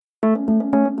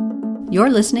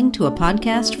You're listening to a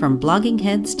podcast from Blogging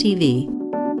Heads TV.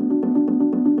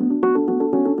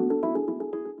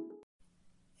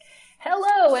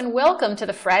 Hello and welcome to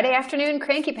the Friday afternoon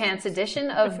Cranky Pants edition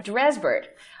of Dresbert.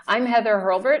 I'm Heather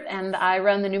Hurlbert and I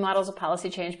run the New Models of Policy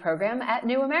Change program at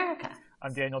New America.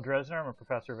 I'm Daniel Dresner. I'm a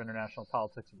professor of international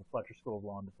politics at the Fletcher School of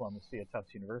Law and Diplomacy at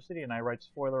Tufts University, and I write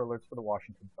spoiler alerts for the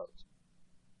Washington Post.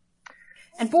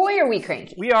 And boy, are we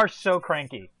cranky. We are so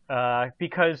cranky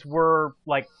because we're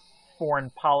like foreign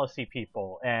policy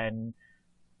people, and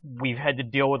we've had to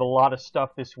deal with a lot of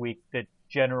stuff this week that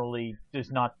generally does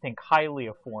not think highly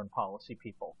of foreign policy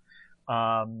people.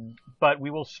 But we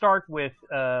will start with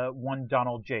one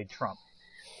Donald J. Trump,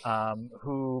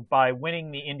 who, by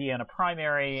winning the Indiana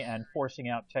primary and forcing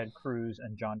out Ted Cruz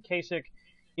and John Kasich,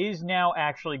 is now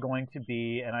actually going to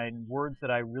be, and in words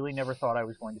that I really never thought I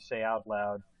was going to say out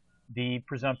loud, the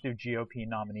presumptive GOP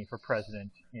nominee for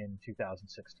president in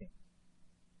 2016.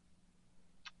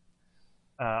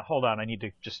 Hold on, I need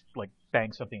to just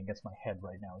bang something against my head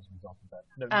right now as a result of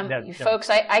that. Folks,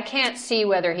 I can't see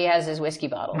whether he has his whiskey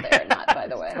bottle there or not, by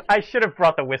the way. I should have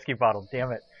brought the whiskey bottle,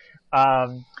 damn it.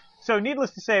 So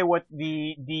needless to say, what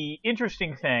the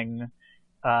interesting thing,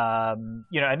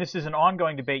 and this is an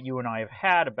ongoing debate you and I have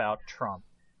had about Trump,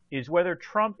 is whether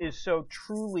Trump is so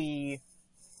truly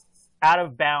out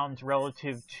of bounds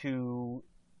relative to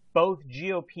both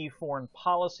GOP foreign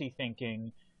policy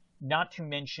thinking, not to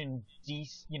mention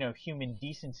human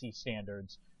decency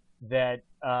standards, that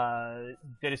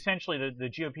essentially the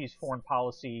GOP's foreign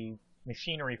policy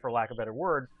machinery, for lack of a better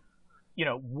word,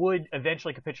 would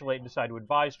eventually capitulate and decide to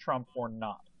advise Trump or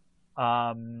not.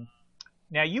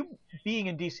 Now, you being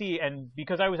in D.C., and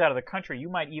because I was out of the country, you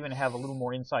might even have a little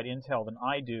more inside intel than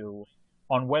I do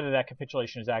on whether that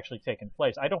capitulation has actually taken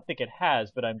place. I don't think it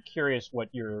has, but I'm curious what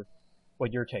your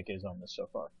take is on this so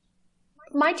far.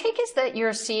 My take is that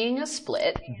you're seeing a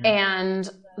split, and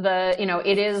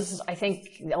it is, I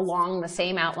think, along the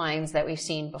same outlines that we've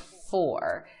seen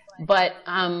before, but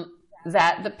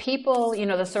that the people,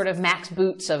 the sort of Max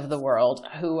Boots of the world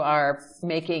who are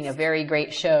making a very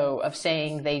great show of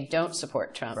saying they don't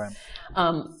support Trump, right,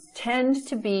 tend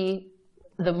to be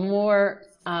the more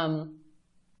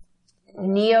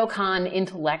neocon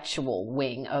intellectual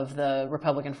wing of the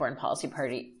Republican Foreign Policy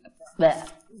Party, the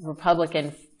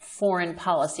Republican foreign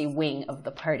policy wing of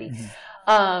the party.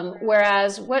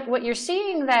 Whereas what you're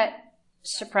seeing that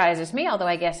surprises me, although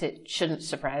I guess it shouldn't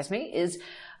surprise me, is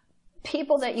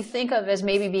people that you think of as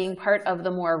maybe being part of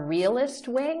the more realist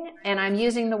wing, and I'm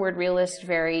using the word realist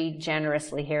very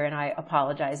generously here, and I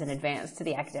apologize in advance to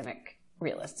the academic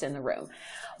realists in the room.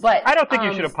 But I don't think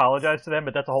you should apologize to them,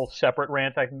 but that's a whole separate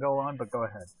rant I can go on, but go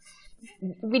ahead.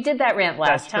 We did that rant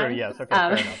last time. That's true, yes. Okay,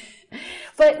 fair enough.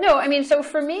 But no, so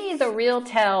for me, the real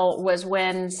tell was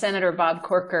when Senator Bob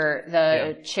Corker,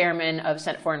 the chairman of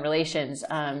Senate Foreign Relations,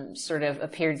 sort of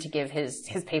appeared to give his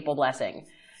papal blessing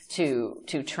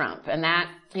to Trump. And that,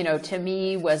 to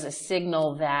me was a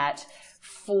signal that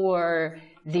for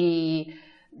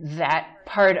that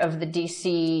part of the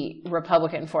DC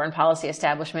Republican foreign policy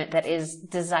establishment that is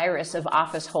desirous of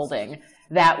office holding,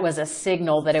 that was a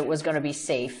signal that it was going to be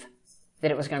safe. That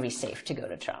it was going to be safe to go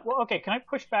to Trump. Well, okay, can I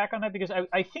push back on that? Because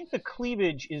I think the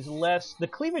cleavage is less, the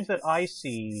cleavage that I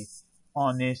see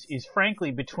on this is frankly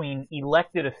between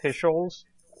elected officials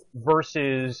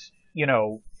versus,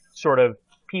 sort of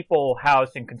people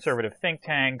housed in conservative think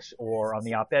tanks or on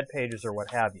the op-ed pages or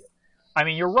what have you. I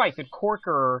mean, you're right that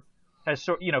Corker has,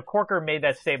 Corker made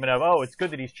that statement of, it's good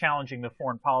that he's challenging the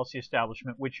foreign policy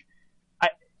establishment, which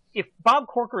if Bob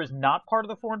Corker is not part of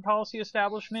the foreign policy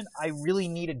establishment, I really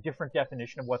need a different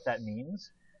definition of what that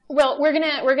means. Well, we're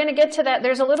gonna get to that.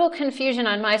 There's a little confusion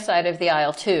on my side of the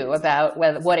aisle too about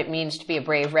what it means to be a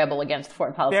brave rebel against the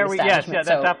foreign policy establishment. Yes,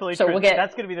 that's definitely true. We'll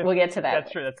get to that.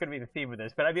 That's true. That's going to be the theme of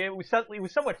this. But I mean, it was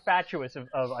somewhat fatuous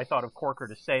I thought of Corker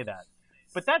to say that.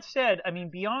 But that said, I mean,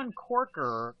 beyond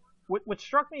Corker, what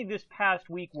struck me this past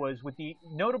week was, with the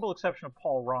notable exception of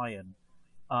Paul Ryan,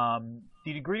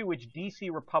 the degree to which D.C.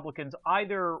 Republicans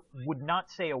either would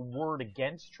not say a word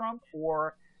against Trump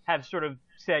or have sort of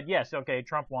said, yes, okay,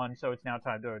 Trump won, so it's now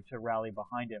time to rally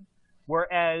behind him.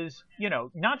 Whereas,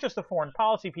 not just the foreign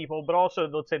policy people, but also,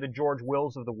 let's say, the George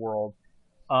Wills of the world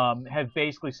have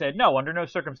basically said, no, under no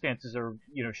circumstances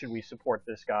should we support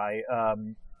this guy.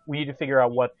 We need to figure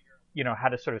out how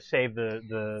to sort of save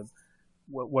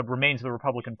what remains of the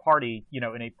Republican Party, in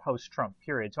a post-Trump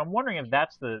period. So I'm wondering if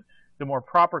that's the more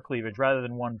proper cleavage rather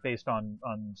than one based on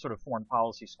sort of foreign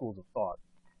policy schools of thought.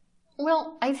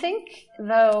 Well, I think,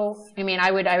 though, I mean,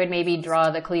 I would maybe draw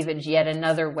the cleavage yet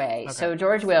another way. Okay. So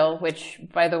George Will, which,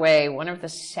 by the way, one of the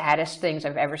saddest things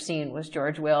I've ever seen was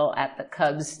George Will at the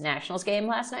Cubs Nationals game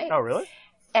last night. Oh, really?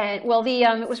 And well,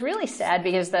 it was really sad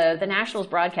because the Nationals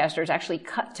broadcasters actually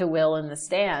cut to Will in the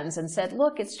stands and said,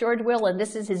 "Look, it's George Will, and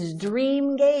this is his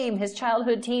dream game, his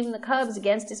childhood team, the Cubs,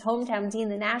 against his hometown team,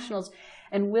 the Nationals."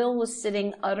 And Will was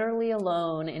sitting utterly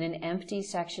alone in an empty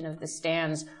section of the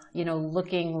stands,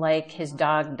 looking like his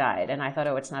dog died. And I thought,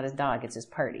 oh, it's not his dog, it's his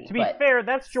party. To be fair,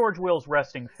 that's George Will's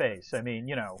resting face. I mean,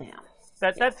 Yeah.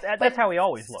 That's how he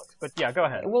always looks. But yeah, go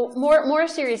ahead. Well, more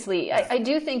seriously, I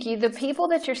do think the people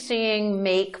that you're seeing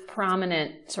make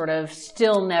prominent sort of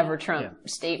still never Trump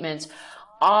statements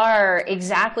are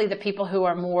exactly the people who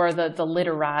are more the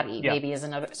literati, maybe is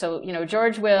another. So,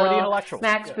 George Will, or the intellectuals.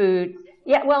 Max Boot.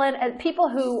 Yeah, well, and people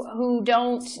who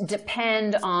don't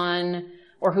depend on,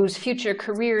 or whose future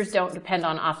careers don't depend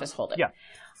on office holding. Yeah.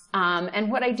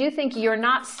 And what I do think you're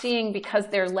not seeing because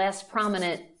they're less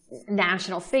prominent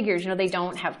national figures, they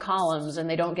don't have columns and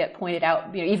they don't get pointed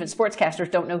out, even sportscasters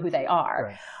don't know who they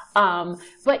are. Right.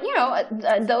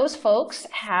 But those folks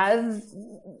have,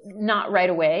 not right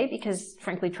away, because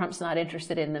frankly, Trump's not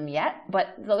interested in them yet,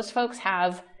 but those folks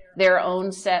have their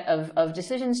own set of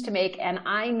decisions to make. And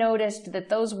I noticed that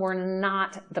those were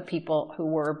not the people who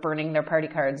were burning their party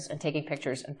cards and taking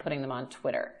pictures and putting them on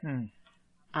Twitter.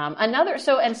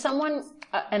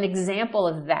 An example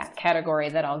of that category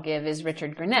that I'll give is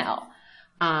Richard Grenell,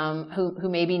 who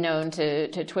may be known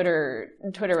to Twitter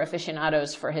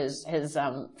aficionados for his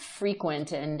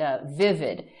frequent and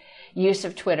vivid use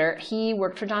of Twitter. He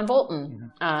worked for John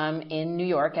Bolton in New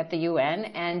York at the UN,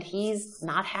 and he's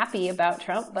not happy about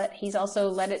Trump, but he's also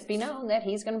let it be known that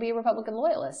he's going to be a Republican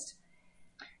loyalist.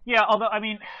 Yeah, although, I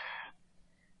mean,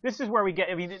 this is where we get,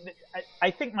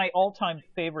 I think my all-time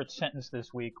favorite sentence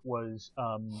this week was,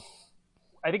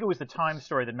 I think it was the Times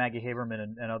story that Maggie Haberman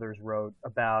and others wrote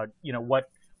about, what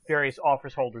various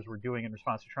office holders were doing in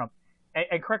response to Trump.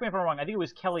 And correct me if I'm wrong, I think it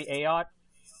was Kelly Ayotte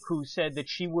who said that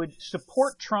she would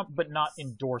support Trump but not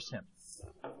endorse him,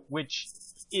 which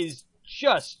is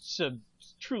just some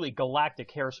truly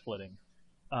galactic hair splitting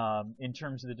in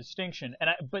terms of the distinction. And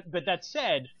but that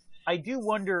said, I do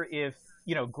wonder if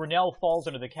Grenell falls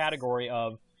under the category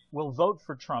of will vote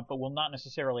for Trump but will not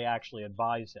necessarily actually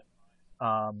advise him.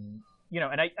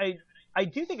 And I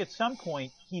do think at some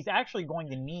point he's actually going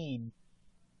to need.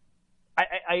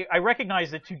 I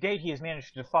recognize that to date he has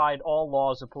managed to defy all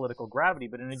laws of political gravity,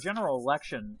 but in a general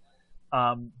election,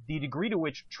 the degree to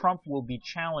which Trump will be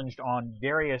challenged on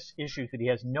various issues that he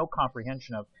has no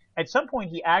comprehension of, at some point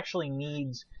he actually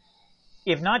needs,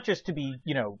 if not just to be,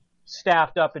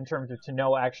 staffed up in terms of to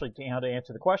know actually how to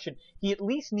answer the question, he at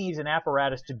least needs an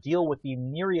apparatus to deal with the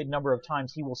myriad number of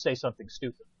times he will say something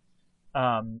stupid.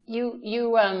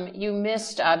 You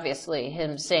missed obviously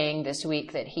him saying this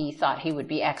week that he thought he would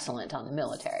be excellent on the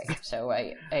military. So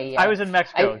I was in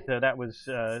Mexico, so that was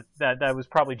that was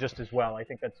probably just as well. I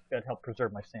think that helped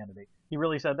preserve my sanity. He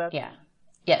really said that? Yeah.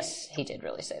 Yes, he did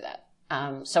really say that.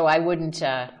 So I wouldn't.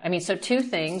 So two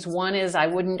things. One is I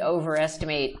wouldn't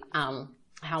overestimate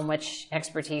how much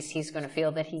expertise he's going to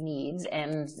feel that he needs,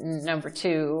 and number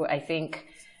two, I think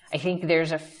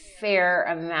there's a fair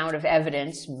amount of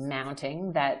evidence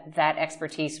mounting that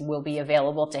expertise will be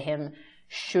available to him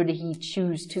should he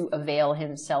choose to avail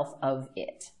himself of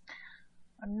it.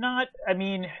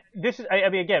 This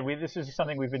is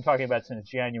something we've been talking about since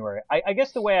January. I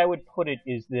guess the way I would put it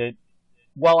is that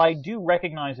while I do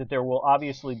recognize that there will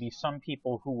obviously be some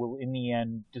people who will in the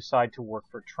end decide to work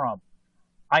for Trump,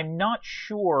 I'm not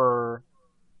sure,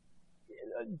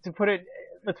 let's put it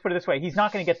this way, he's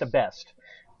not going to get the best.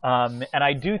 And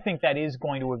I do think that is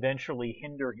going to eventually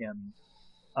hinder him,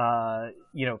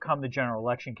 come the general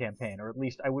election campaign, or at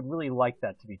least I would really like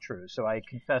that to be true. So I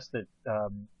confess that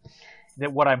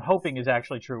that what I'm hoping is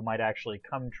actually true might actually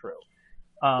come true.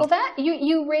 Well, that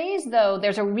you raise, though,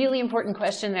 there's a really important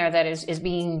question there that is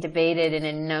being debated in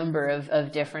a number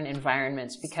of different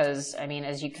environments because,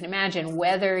 as you can imagine,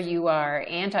 whether you are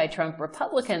anti-Trump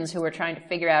Republicans who are trying to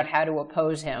figure out how to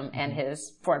oppose him and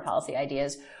his foreign policy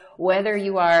ideas, whether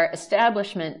you are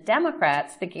establishment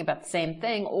Democrats thinking about the same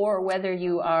thing, or whether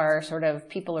you are sort of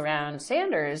people around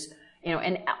Sanders,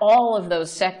 and all of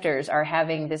those sectors are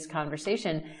having this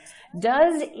conversation.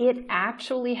 Does it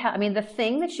actually the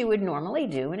thing that you would normally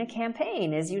do in a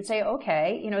campaign is you'd say,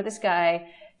 okay, this guy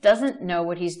doesn't know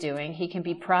what he's doing. He can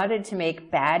be prodded to make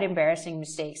bad, embarrassing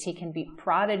mistakes. He can be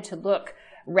prodded to look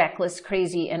reckless,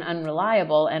 crazy, and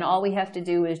unreliable. And all we have to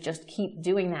do is just keep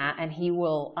doing that, and he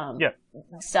will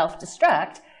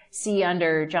self-destruct. See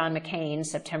under John McCain,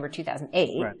 September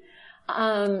 2008. Right.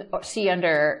 see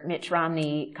under Mitch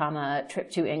Romney,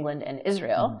 trip to England and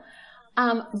Israel.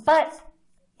 But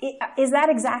is that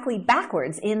exactly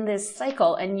backwards in this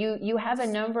cycle? And you have a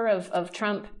number of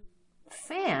Trump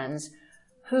fans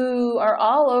who are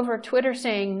all over Twitter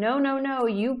saying, no,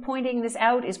 you pointing this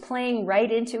out is playing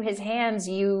right into his hands,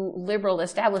 you liberal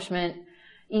establishment,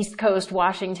 East Coast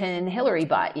Washington, Hillary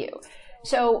bought you.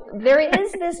 So there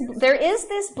is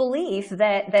this belief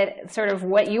that sort of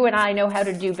what you and I know how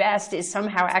to do best is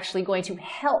somehow actually going to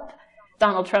help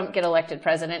Donald Trump get elected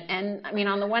president. And I mean,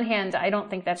 on the one hand, I don't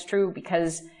think that's true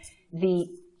because the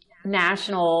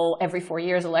national every 4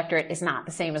 years electorate is not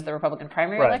the same as the Republican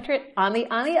primary electorate. On the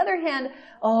other hand,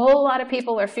 a whole lot of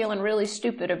people are feeling really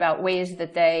stupid about ways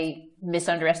that they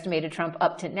misunderestimated Trump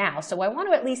up to now. So I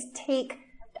want to at least take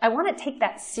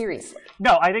that seriously.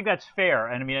 No, I think that's fair.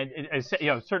 And I mean,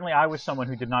 certainly I was someone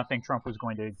who did not think Trump was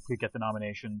going to get the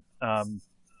nomination. And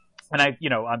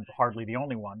I'm hardly the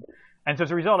only one. And so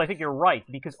as a result, I think you're right,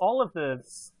 because all of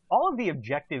the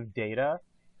objective data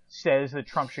says that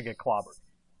Trump should get clobbered.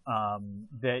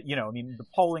 The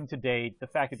polling to date, the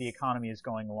fact that the economy is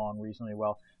going along reasonably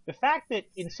well, the fact that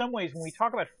in some ways when we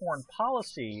talk about foreign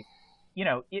policy,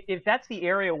 if that's the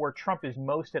area where Trump is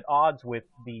most at odds with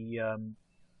the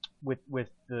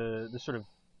the sort of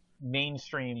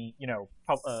mainstream,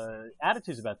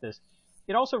 attitudes about this,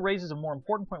 it also raises a more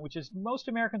important point, which is most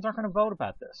Americans aren't going to vote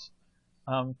about this.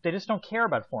 They just don't care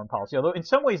about foreign policy. Although in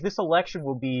some ways this election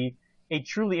will be a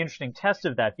truly interesting test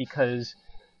of that, because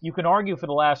you can argue for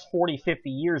the last 40, 50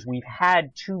 years we've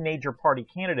had two major party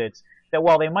candidates that,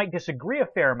 while they might disagree a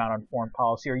fair amount on foreign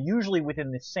policy, are usually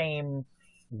within the same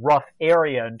rough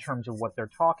area in terms of what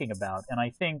they're talking about. And I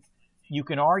think you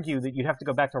can argue that you'd have to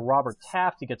go back to Robert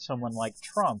Taft to get someone like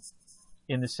Trump,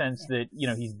 in the sense that,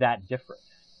 he's that different.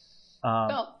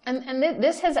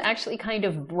 This has actually kind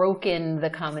of broken the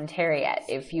commentariat,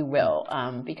 if you will,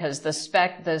 because the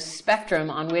spectrum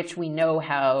on which we know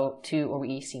how to, or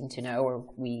we seem to know, or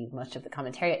much of the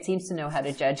commentariat seems to know how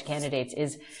to judge candidates,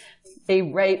 is a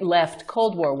right-left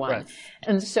Cold War one. Right.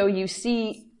 And so you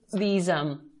see these,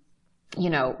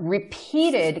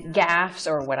 repeated gaffes,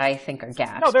 or what I think are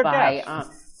gaffes,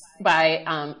 by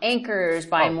anchors,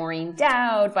 by Maureen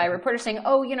Dowd, by reporters saying,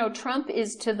 Trump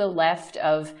is to the left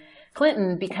of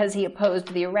Clinton because he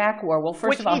opposed the Iraq War. Well,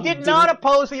 first of all, he did not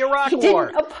oppose the Iraq War. He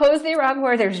didn't oppose the Iraq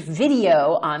War. There's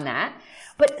video on that.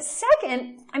 But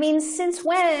second, I mean, since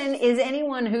when is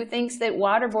anyone who thinks that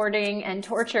waterboarding and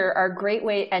torture are great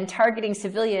way, and targeting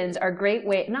civilians are great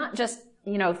way, not just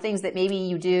things that maybe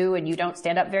you do and you don't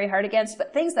stand up very hard against,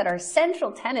 but things that are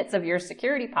central tenets of your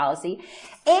security policy,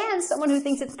 and someone who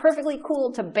thinks it's perfectly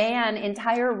cool to ban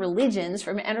entire religions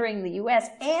from entering the U.S.,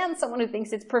 and someone who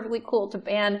thinks it's perfectly cool to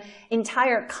ban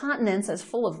entire continents as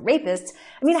full of rapists.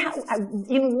 I mean,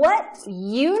 in what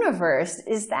universe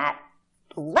is that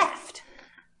left?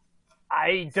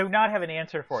 I do not have an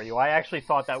answer for you. I actually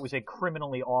thought that was a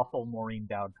criminally awful Maureen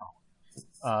Dowd column.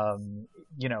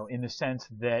 In the sense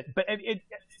that, but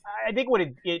I think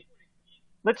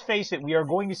let's face it, we are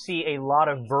going to see a lot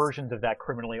of versions of that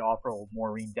criminally awful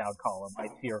Maureen Dowd column, I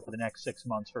fear, for the next 6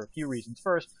 months, for a few reasons.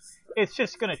 First, it's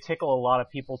just going to tickle a lot of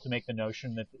people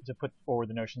to put forward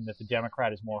the notion that the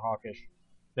Democrat is more hawkish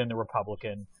than the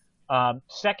Republican.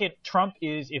 Second, Trump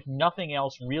is, if nothing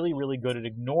else, really, really good at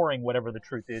ignoring whatever the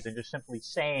truth is and just simply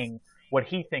saying what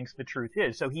he thinks the truth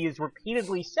is. So he has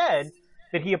repeatedly said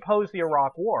that he opposed the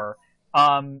Iraq War.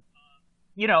 And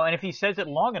if he says it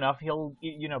long enough, he'll,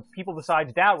 people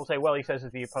besides Dowd will say, well, he says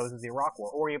that he opposes the Iraq War,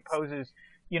 or he opposes,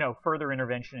 further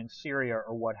intervention in Syria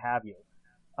or what have you.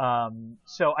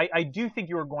 So I do think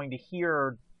you are going to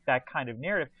hear that kind of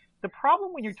narrative. The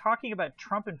problem when you're talking about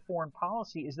Trump and foreign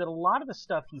policy is that a lot of the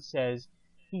stuff he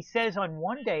says on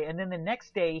one day, and then the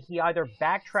next day he either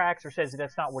backtracks or says that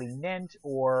that's not what he meant,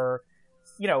 or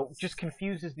just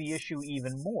confuses the issue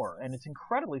even more. And it's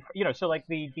incredibly, so like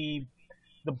the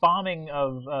bombing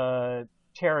of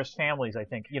terrorist families, I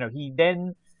think, he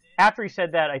then, after he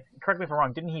said that, correct me if I'm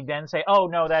wrong, didn't he then say, oh,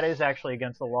 no, that is actually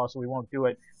against the law, so we won't do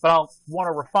it, but I'll want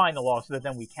to refine the law so that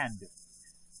then we can do it.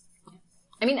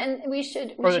 I mean, and we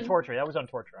should... the torture. That was on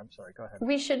torture. I'm sorry. Go ahead.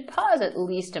 We should pause at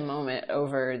least a moment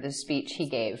over the speech he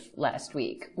gave last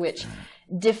week, which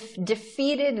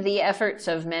defeated the efforts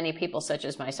of many people, such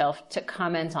as myself, to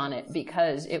comment on it,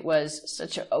 because it was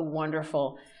such a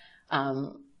wonderful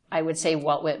I would say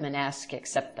Walt Whitman-esque,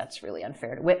 except that's really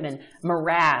unfair to Whitman,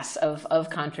 morass of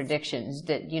contradictions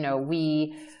that,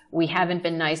 we haven't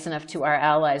been nice enough to our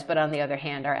allies, but on the other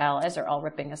hand, our allies are all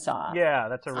ripping us off. Yeah,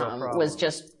 that's a real problem.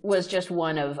 Was just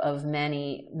one of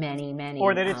many.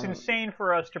 Or that it's insane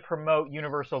for us to promote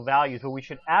universal values, but we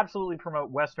should absolutely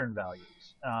promote Western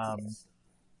values. Yes.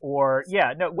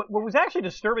 What was actually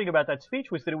disturbing about that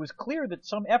speech was that it was clear that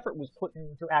some effort was put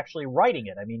into actually writing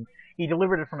it. I mean, he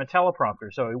delivered it from a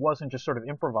teleprompter, so it wasn't just sort of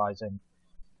improvising.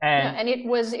 And it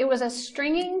was a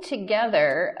stringing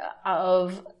together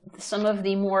of some of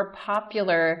the more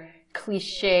popular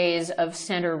cliches of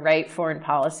center-right foreign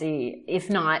policy, if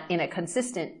not in a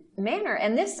consistent manner.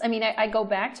 And this, I go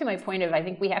back to my point of, I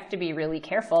think we have to be really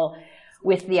careful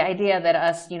with the idea that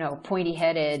us,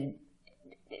 pointy-headed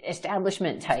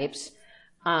establishment types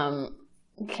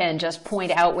can just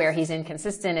point out where he's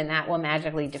inconsistent and that will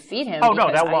magically defeat him. Oh,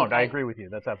 no, that won't. I agree with you.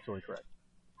 That's absolutely correct.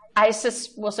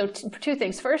 Two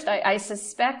things. First, I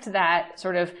suspect that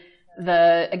sort of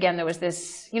there was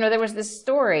this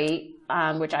story,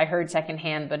 which I heard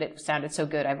secondhand, but it sounded so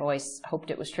good, I've always hoped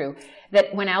it was true,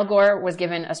 that when Al Gore was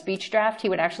given a speech draft, he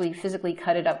would actually physically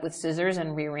cut it up with scissors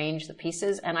and rearrange the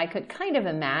pieces. And I could kind of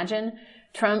imagine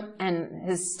Trump and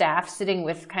his staff sitting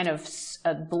with kind of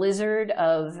a blizzard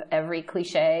of every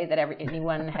cliche that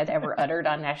anyone had ever uttered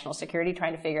on national security,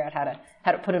 trying to figure out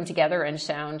how to put them together and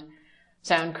sound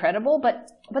credible,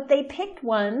 but they picked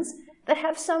ones that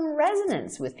have some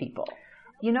resonance with people.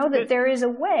 That there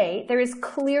is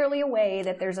clearly a way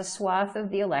that there's a swath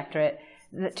of the electorate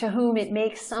to whom it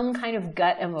makes some kind of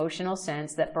gut emotional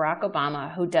sense that Barack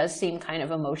Obama, who does seem kind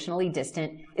of emotionally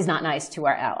distant, is not nice to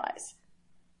our allies.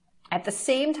 At the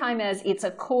same time as it's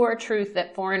a core truth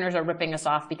that foreigners are ripping us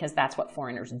off because that's what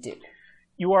foreigners do.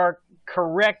 You are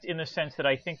correct in the sense that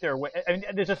I think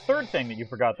there's a third thing that you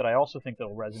forgot that I also think that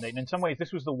will resonate. And in some ways,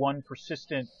 this was the one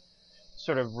persistent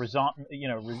sort of resentment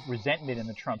in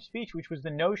the Trump speech, which was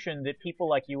the notion that people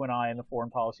like you and I in the foreign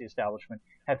policy establishment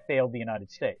have failed the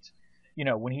United States.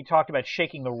 When he talked about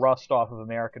shaking the rust off of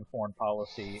American foreign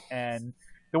policy. And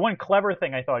the one clever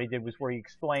thing I thought he did was where he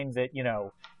explained that,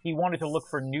 he wanted to look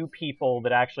for new people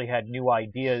that actually had new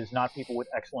ideas, not people with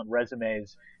excellent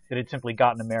resumes that had simply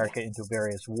gotten America into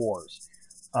various wars.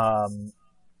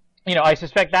 I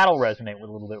suspect that'll resonate a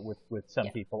little bit with some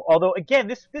people. Although, again,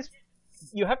 this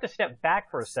you have to step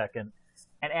back for a second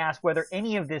and ask whether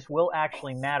any of this will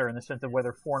actually matter in the sense of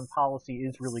whether foreign policy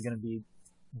is really going to be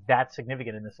that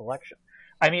significant in this election.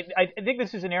 I think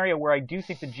this is an area where I do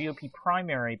think the GOP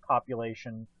primary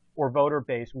population or voter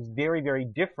base was very, very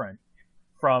different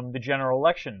from the general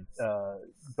election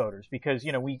voters because,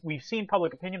 we've seen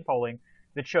public opinion polling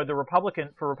that showed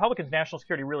for Republicans, national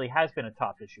security really has been a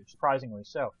top issue, surprisingly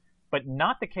so, but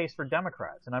not the case for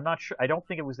Democrats. And I don't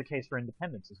think it was the case for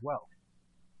independents as well.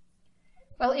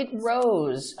 Well, it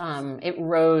rose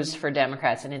for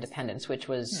Democrats and independents, which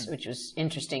was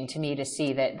interesting to me to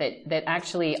see that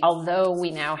actually, although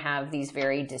we now have these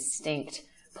very distinct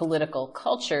political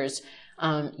cultures,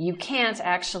 you can't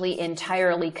actually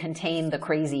entirely contain the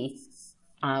crazy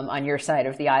on your side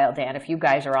of the aisle, Dan. If you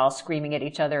guys are all screaming at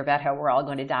each other about how we're all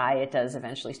going to die, it does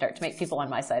eventually start to make people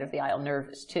on my side of the aisle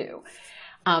nervous too.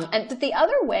 And the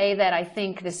other way that I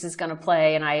think this is going to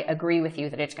play, and I agree with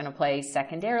you that it's going to play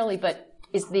secondarily, but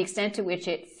is the extent to which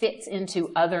it fits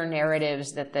into other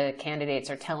narratives that the candidates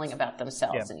are telling about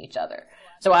themselves and each other.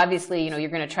 So obviously, you're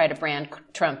going to try to brand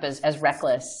Trump as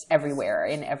reckless everywhere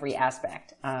in every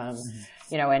aspect.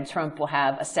 And Trump will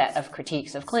have a set of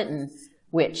critiques of Clinton,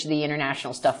 which the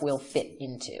international stuff will fit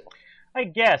into. I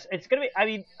guess it's going to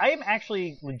be, I am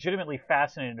actually legitimately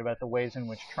fascinated about the ways in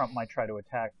which Trump might try to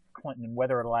attack Clinton and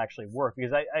whether it'll actually work.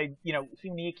 Because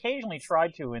when he occasionally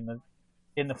tried to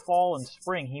in the fall and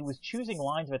spring, he was choosing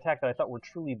lines of attack that I thought were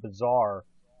truly bizarre,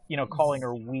 calling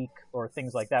her weak or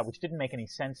things like that, which didn't make any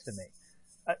sense to me.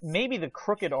 Maybe the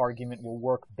crooked argument will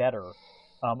work better,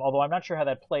 although I'm not sure how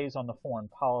that plays on the foreign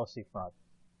policy front.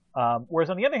 Whereas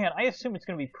on the other hand, I assume it's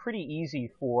going to be pretty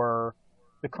easy for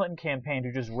the Clinton campaign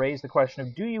to just raise the question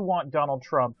of, do you want Donald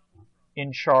Trump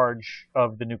in charge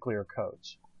of the nuclear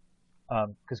codes?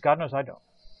 Because God knows I don't.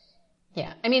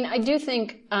 Yeah, I do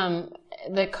think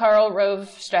the Karl Rove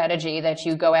strategy that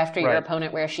you go after your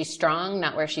opponent where she's strong,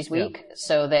 not where she's weak,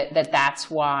 so that's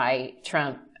why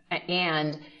Trump,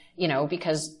 and,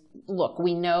 because, look,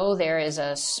 we know there is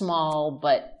a small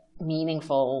but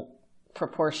meaningful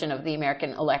proportion of the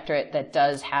American electorate that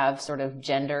does have sort of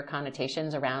gender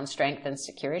connotations around strength and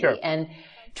security. Sure. And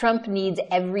Trump needs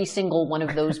every single one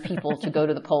of those people to go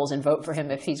to the polls and vote for him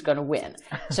if he's going to win.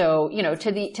 So,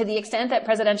 to the extent that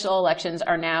presidential elections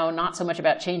are now not so much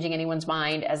about changing anyone's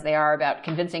mind as they are about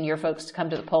convincing your folks to come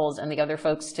to the polls and the other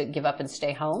folks to give up and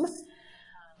stay home,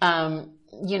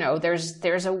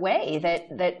 there's a way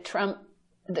that Trump,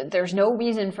 there's no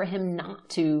reason for him not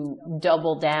to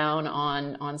double down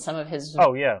on some of his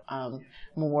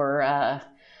more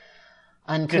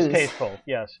uncouth, distasteful,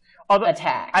 yes. Although,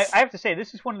 attacks. I have to say,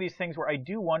 this is one of these things where I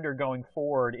do wonder going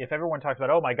forward, if everyone talks about,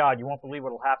 oh my God, you won't believe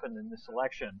what will happen in this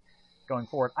election going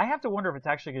forward, I have to wonder if it's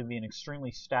actually going to be an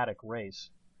extremely static race.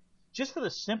 Just for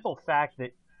the simple fact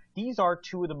that these are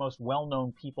two of the most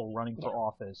well-known people running for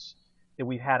office that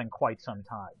we've had in quite some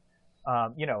time.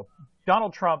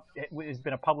 Donald Trump has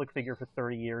been a public figure for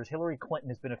 30 years. Hillary Clinton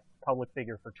has been a public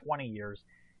figure for 20 years.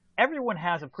 Everyone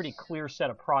has a pretty clear set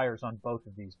of priors on both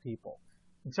of these people.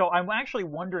 And so I'm actually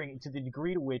wondering to the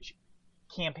degree to which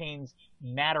campaigns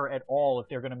matter at all, if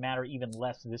they're going to matter even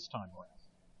less this time around.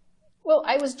 Well,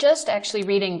 I was just actually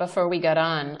reading before we got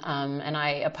on, and I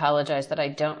apologize that I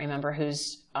don't remember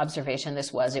whose observation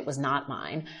this was. It was not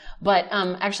mine. But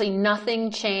actually nothing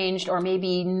changed, or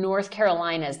maybe North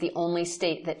Carolina is the only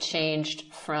state that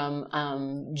changed from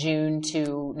June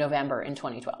to November in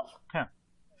 2012. Huh.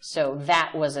 So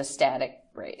that was a static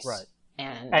race. Right.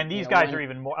 And these guys are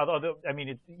even more. Although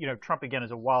Trump again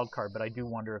is a wild card, but I do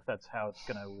wonder if that's how it's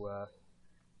going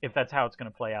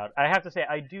to play out. I have to say,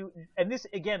 I do, and this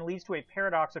again leads to a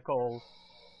paradoxical,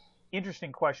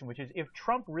 interesting question, which is if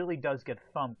Trump really does get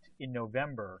thumped in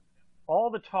November, all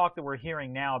the talk that we're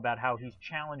hearing now about how he's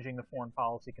challenging the foreign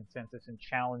policy consensus and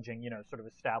challenging, sort of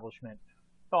establishment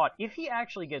thought, if he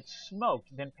actually gets smoked,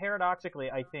 then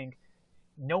paradoxically, I think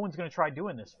no one's going to try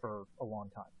doing this for a long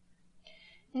time.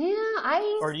 Yeah,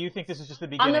 Or do you think this is just the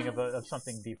beginning of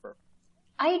something deeper?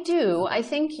 I do. I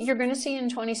think you're going to see in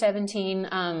 2017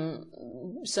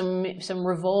 some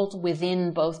revolt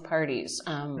within both parties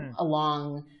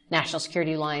along national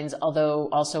security lines, although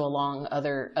also along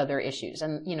other issues.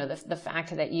 And the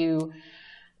fact that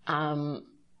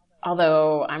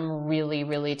although I'm really,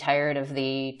 really tired of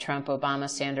the Trump, Obama,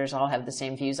 Sanders all have the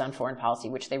same views on foreign policy,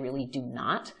 which they really do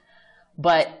not.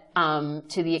 But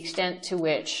to the extent to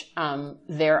which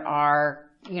there are,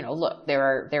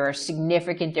 there are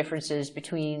significant differences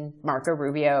between Marco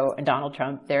Rubio and Donald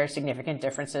Trump. There are significant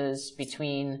differences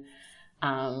between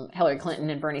Hillary Clinton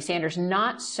and Bernie Sanders,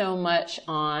 not so much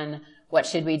on what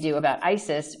should we do about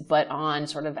ISIS, but on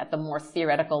sort of at the more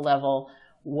theoretical level,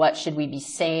 what should we be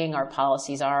saying our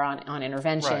policies are on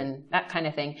intervention, right, that kind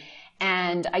of thing.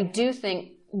 And I do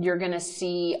think you're going to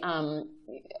see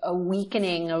a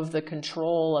weakening of the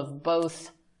control of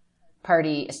both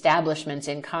party establishments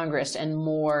in Congress and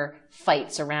more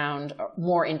fights around,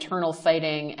 more internal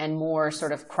fighting and more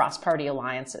sort of cross-party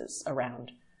alliances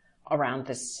around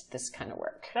this kind of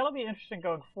work. That'll be interesting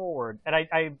going forward.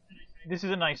 And this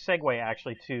is a nice segue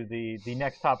actually to the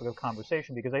next topic of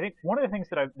conversation, because I think one of the things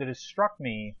that has struck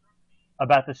me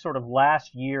about this sort of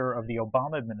last year of the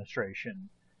Obama administration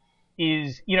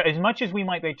is, as much as we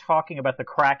might be talking about the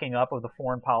cracking up of the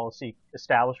foreign policy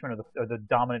establishment or the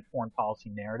dominant foreign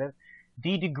policy narrative,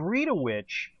 the degree to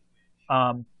which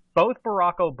both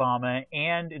Barack Obama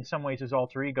and, in some ways, his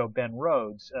alter ego, Ben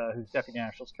Rhodes, who's Deputy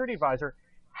National Security Advisor,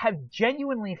 have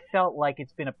genuinely felt like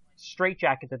it's been a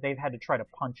straitjacket that they've had to try to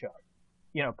punch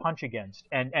against,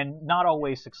 and not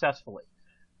always successfully.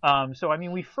 So, I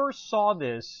mean, we first saw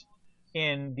this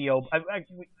in the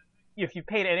if you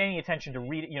paid any attention to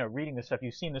reading this stuff,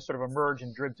 you've seen this sort of emerge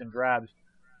in dribs and drabs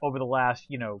over the last,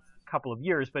 couple of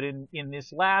years. But in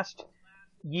this last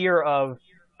year of,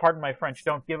 pardon my French,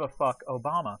 don't give a fuck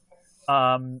Obama,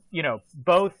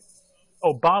 both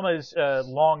Obama's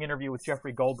long interview with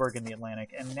Jeffrey Goldberg in The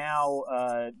Atlantic, and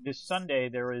now this Sunday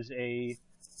there is a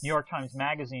New York Times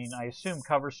Magazine, I assume,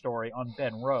 cover story on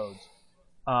Ben Rhodes.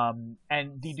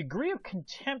 And the degree of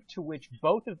contempt to which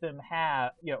both of them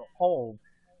hold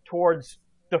towards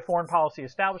the foreign policy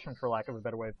establishment, for lack of a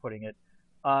better way of putting it,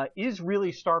 is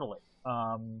really startling.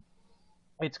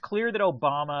 It's clear that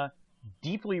Obama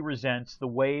deeply resents the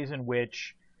ways in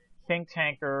which think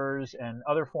tankers and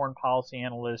other foreign policy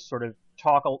analysts sort of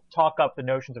talk up the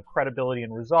notions of credibility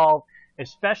and resolve,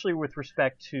 especially with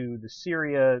respect to the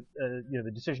Syria,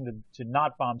 the decision to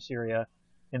not bomb Syria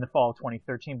in the fall of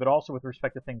 2013, but also with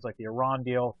respect to things like the Iran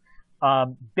deal.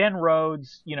 Ben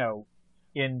Rhodes,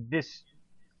 in this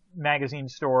magazine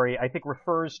story, I think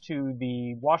refers to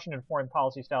the Washington foreign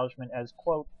policy establishment as,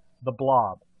 quote, the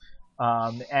blob,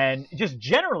 and just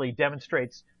generally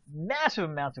demonstrates massive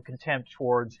amounts of contempt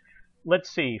towards, let's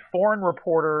see, foreign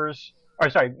reporters,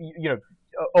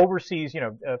 overseas,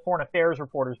 foreign affairs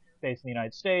reporters based in the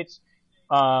United States,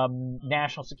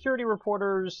 national security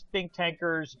reporters, think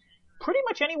tankers, pretty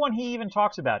much anyone he even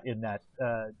talks about in that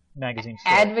magazine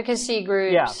story. Advocacy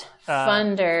groups,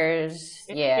 funders.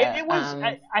 It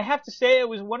was. I have to say, it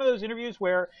was one of those interviews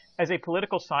where, as a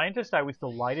political scientist, I was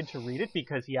delighted to read it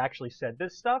because he actually said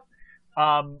this stuff.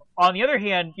 On the other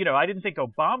hand, I didn't think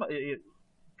Obama.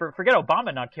 Forget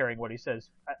Obama not caring what he says.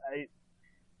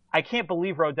 I can't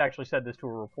believe Rhodes actually said this to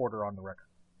a reporter on the record.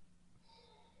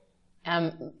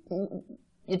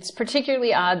 It's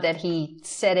particularly odd that he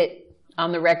said it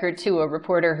on the record to a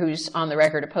reporter who's on the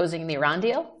record opposing the Iran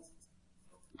deal.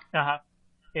 Go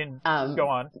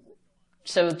on.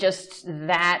 So just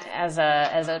that as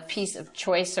a piece of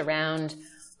choice around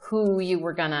who you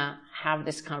were gonna have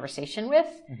this conversation with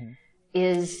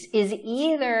is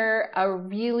either a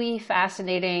really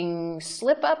fascinating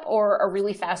slip up or a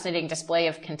really fascinating display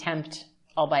of contempt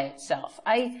all by itself.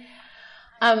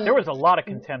 There was a lot of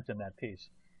contempt in that piece.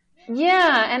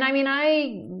 Yeah, and I mean,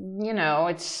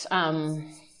 it's, I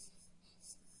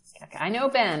know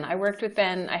Ben. I worked with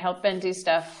Ben. I helped Ben do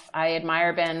stuff. I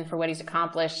admire Ben for what he's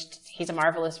accomplished. He's a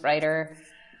marvelous writer.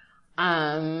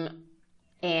 And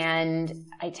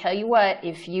I tell you what,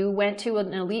 if you went to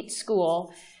an elite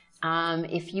school,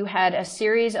 if you had a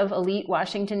series of elite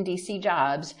Washington, D.C.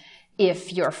 jobs,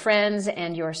 if your friends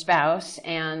and your spouse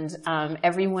and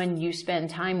everyone you spend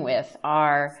time with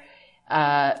are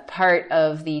part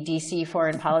of the DC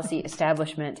foreign policy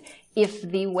establishment, if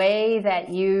the way that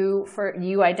you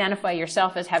identify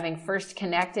yourself as having first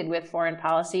connected with foreign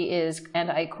policy is, and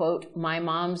I quote, my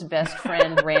mom's best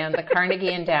friend ran the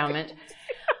Carnegie Endowment,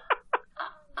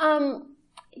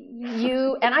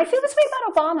 and I feel this way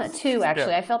about Obama too,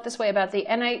 actually. Yeah. I felt this way about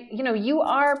I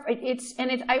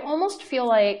almost feel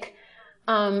like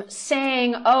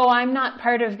saying, oh, I'm not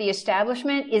part of the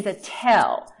establishment is a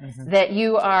tell that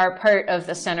you are part of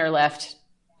the center-left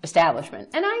establishment.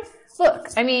 And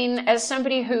as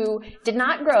somebody who did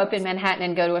not grow up in Manhattan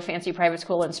and go to a fancy private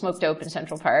school and smoke dope in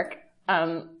Central Park,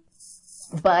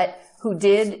 but who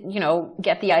did,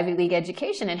 get the Ivy League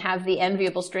education and have the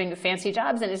enviable string of fancy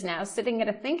jobs and is now sitting at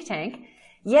a think tank.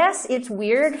 Yes, it's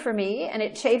weird for me and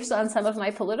it chafes on some of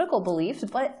my political beliefs,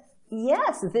 but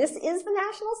yes, this is the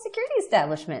national security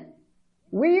establishment.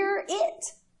 We're it.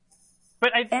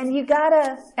 And you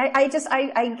gotta,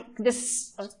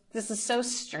 this is so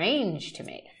strange to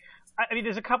me. I mean,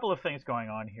 there's a couple of things going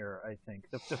on here, I think.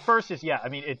 The first is,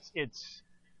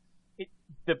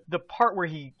 the part where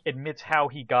he admits how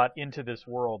he got into this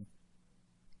world,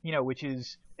 which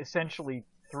is essentially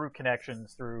through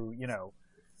connections, through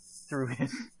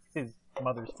his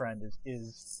mother's friend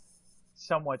is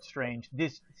somewhat strange.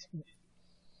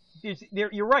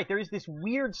 You're right. There is this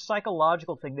weird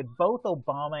psychological thing that both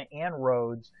Obama and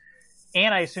Rhodes,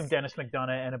 and I assume Dennis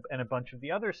McDonough and a bunch of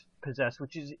the others possess,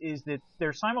 which is that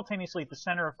they're simultaneously at the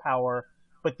center of power,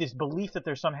 but this belief that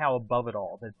they're somehow above it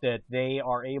all, that they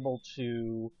are able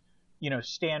to,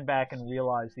 stand back and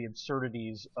realize the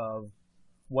absurdities of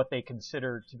what they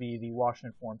consider to be the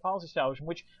Washington foreign policy establishment,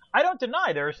 which I don't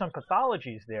deny there are some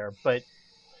pathologies there, but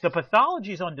the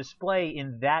pathologies on display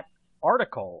in that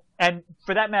article, and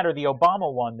for that matter, the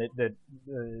Obama one that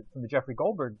from the Jeffrey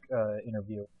Goldberg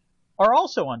interview, are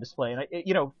also on display. And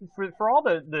for all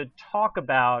the talk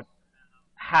about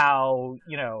how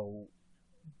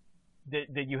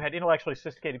that you had intellectually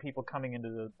sophisticated people coming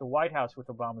into the White House with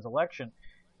Obama's election,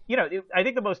 I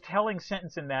think the most telling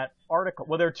sentence in that article.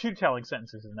 Well, there are two telling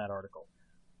sentences in that article.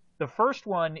 The first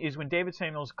one is when David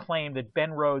Samuels claimed that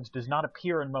Ben Rhodes does not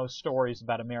appear in most stories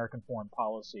about American foreign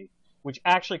policy, which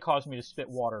actually caused me to spit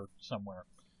water somewhere.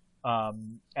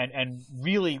 And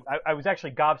really, I was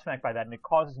actually gobsmacked by that, and it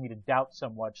causes me to doubt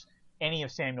somewhat any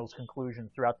of Samuels'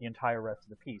 conclusions throughout the entire rest of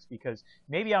the piece, because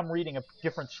maybe I'm reading a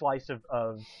different slice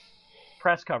of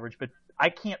press coverage, but I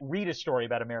can't read a story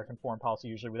about American foreign policy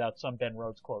usually without some Ben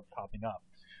Rhodes quote popping up.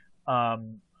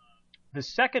 The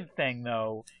second thing,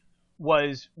 though,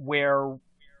 was where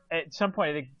at some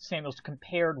point I think Samuels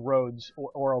compared Rhodes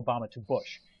or Obama to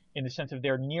Bush in the sense of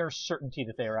their near certainty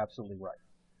that they are absolutely right.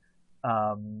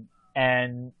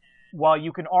 And while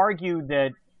you can argue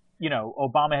that,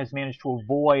 Obama has managed to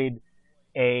avoid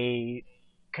a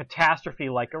catastrophe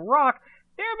like Iraq,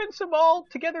 there have been some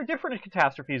altogether different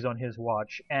catastrophes on his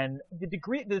watch. And the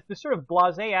sort of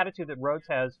blasé attitude that Rhodes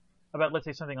has about, let's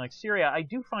say, something like Syria, I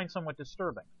do find somewhat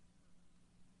disturbing.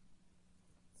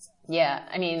 Yeah,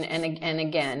 I mean, and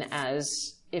again,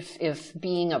 as if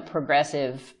being a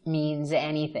progressive means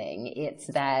anything, it's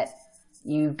that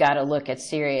you've got to look at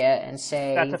Syria and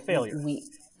say that's a failure.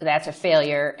 That's a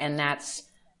failure, and that's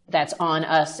that's on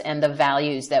us and the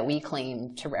values that we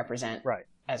claim to represent right.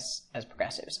 as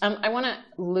progressives. I want to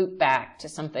loop back to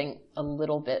something a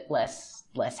little bit less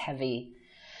heavy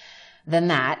than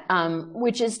that,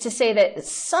 which is to say that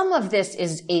some of this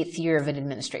is eighth year of an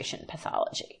administration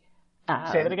pathology.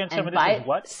 Say that again. Some of this is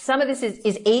what? Some of this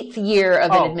is eighth year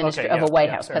of an of a White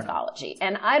House pathology.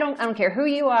 And I don't care who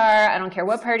you are. I don't care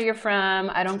what party you're from.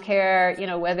 I don't care,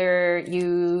 whether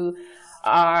you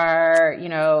are,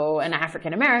 an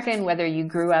African American, whether you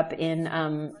grew up in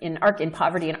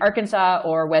poverty in Arkansas,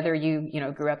 or whether you,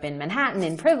 grew up in Manhattan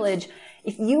in privilege.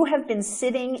 If you have been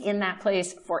sitting in that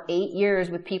place for 8 years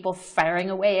with people firing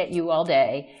away at you all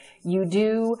day, you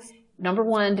do, number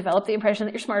one, develop the impression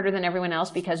that you're smarter than everyone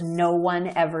else because no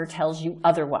one ever tells you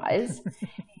otherwise.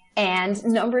 And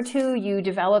number two, you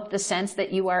develop the sense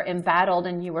that you are embattled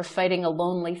and you are fighting a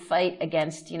lonely fight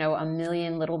against, a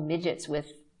million little midgets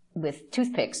with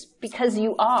toothpicks, because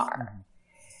you are.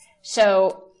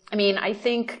 So, I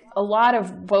think a lot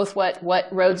of both what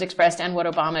Rhodes expressed and what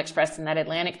Obama expressed in that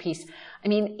Atlantic piece,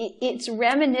 it's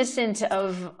reminiscent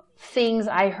of things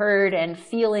I heard and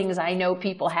feelings I know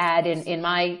people had in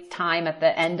my time at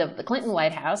the end of the Clinton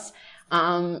White House.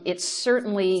 It's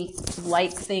certainly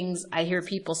like things I hear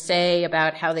people say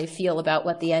about how they feel about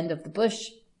what the end of the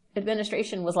Bush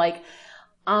administration was like.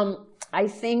 I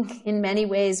think in many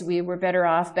ways we were better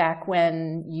off back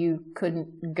when you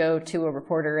couldn't go to a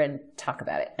reporter and talk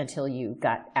about it until you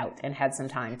got out and had some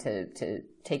time to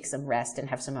take some rest and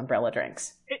have some umbrella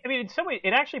drinks. In some way,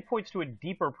 it actually points to a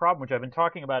deeper problem, which I've been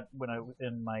talking about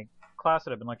in my class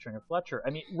that I've been lecturing at Fletcher.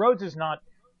 Rhodes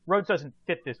doesn't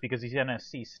fit this because he's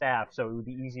NSC staff, so it would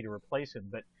be easy to replace him.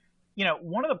 But,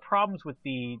 one of the problems with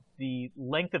the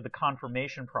length of the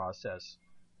confirmation process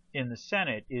in the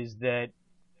Senate is that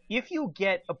if you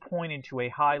get appointed to a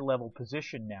high-level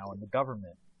position now in the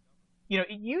government, it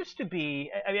used to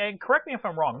be, correct me if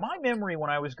I'm wrong, my memory when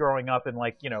I was growing up in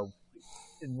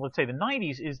let's say the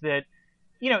 90s is that,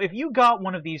 if you got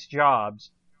one of these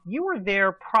jobs, you were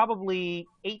there probably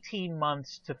 18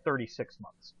 months to 36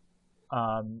 months.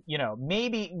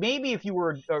 Maybe if you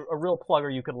were a real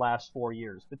plugger, you could last 4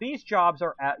 years. But these jobs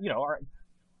are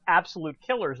absolute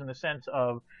killers in the sense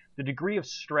of the degree of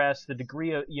stress, the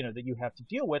degree of, that you have to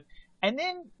deal with. And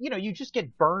then, you just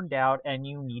get burned out and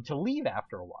you need to leave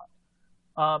after a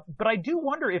while. But I do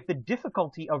wonder if the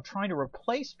difficulty of trying to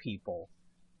replace people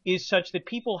is such that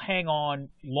people hang on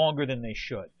longer than they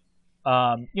should.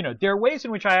 There are ways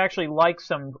in which I actually like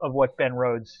some of what Ben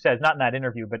Rhodes says, not in that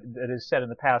interview, but it is said in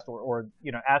the past, or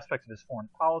aspects of his foreign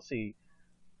policy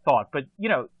thought. But,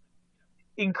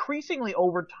 increasingly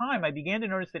over time, I began to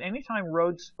notice that anytime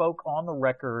Rhodes spoke on the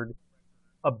record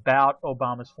about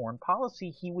Obama's foreign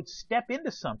policy, he would step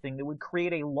into something that would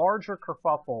create a larger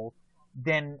kerfuffle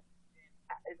than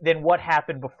what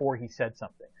happened before he said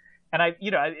something. And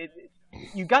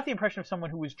you got the impression of someone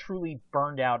who was truly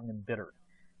burned out and embittered.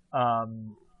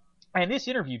 And this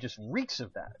interview just reeks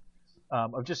of that,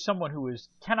 of just someone who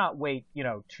cannot wait,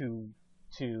 to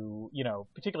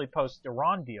particularly post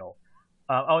Iran deal.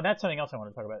 And that's something else I want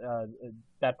to talk about,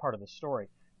 that part of the story.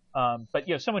 But,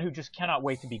 someone who just cannot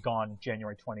wait to be gone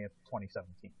January 20th,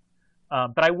 2017.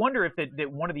 But I wonder if that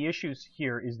one of the issues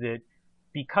here is that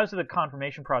because of the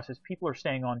confirmation process, people are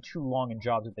staying on too long in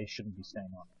jobs that they shouldn't be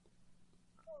staying on.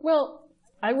 Well,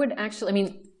 I would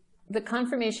actually, the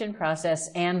confirmation process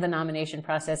and the nomination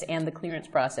process and the clearance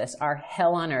process are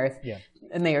hell on earth. Yeah.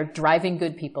 And they are driving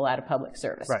good people out of public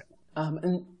service. Right.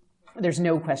 And there's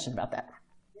no question about that.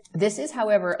 This is,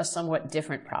 however, a somewhat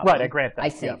different problem. Right, I grant that. I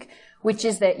think, which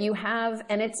is that you have,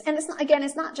 and it's not, again,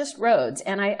 it's not just Rhodes.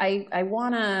 And I'm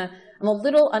a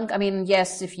little,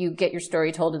 yes, if you get your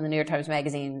story told in the New York Times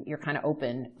Magazine, you're kind of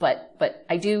open. But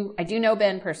I do know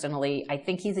Ben personally. I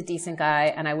think he's a decent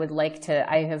guy, and I would like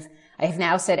to, I have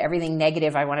now said everything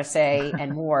negative I want to say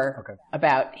and more okay.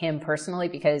 about him personally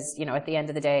because, at the end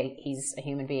of the day, he's a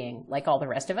human being like all the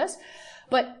rest of us.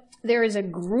 But there is a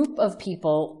group of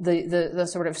people, the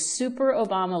sort of super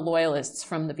Obama loyalists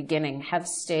from the beginning have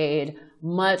stayed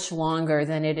much longer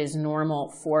than it is normal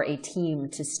for a team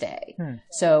to stay.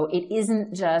 So it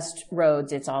isn't just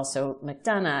Rhodes, it's also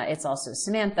McDonough, it's also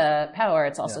Samantha Power,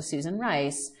 it's also Susan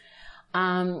Rice,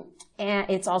 and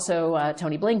it's also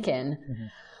Tony Blinken.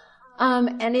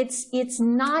 And it's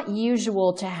not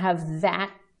usual to have that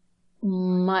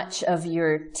much of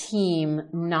your team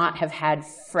not have had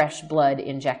fresh blood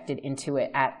injected into it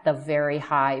at the very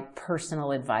high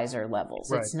personal advisor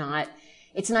levels. Right.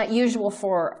 It's not usual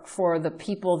for the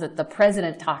people that the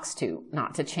president talks to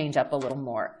not to change up a little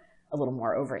more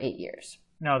over 8 years.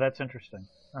 No, that's interesting.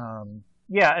 And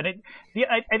I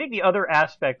think the other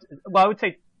aspect, well, I would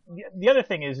say the other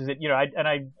thing is that,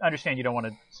 I understand you don't want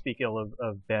to speak ill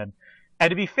of Ben. And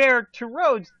to be fair to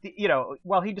Rhodes,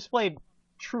 while he displayed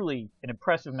truly an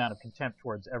impressive amount of contempt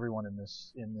towards everyone in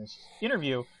this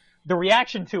interview, the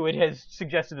reaction to it has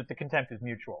suggested that the contempt is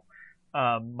mutual.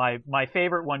 My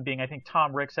favorite one being, I think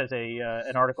Tom Ricks has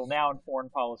an article now in Foreign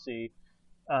Policy,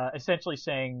 essentially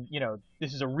saying,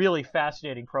 this is a really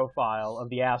fascinating profile of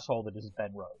the asshole that is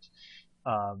Ben Rhodes.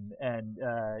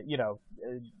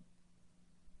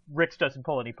 Ricks doesn't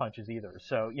pull any punches either.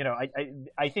 So,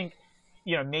 I think,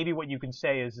 maybe what you can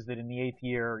say is that in the 8th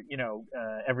year,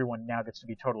 everyone now gets to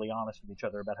be totally honest with each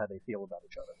other about how they feel about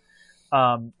each other.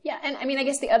 Yeah, and I mean, I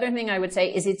guess the other thing I would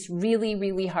say is it's really,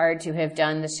 really hard to have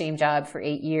done the same job for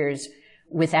 8 years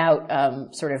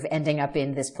without sort of ending up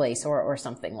in this place or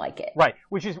something like it. Right,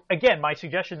 which is, again, my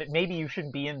suggestion that maybe you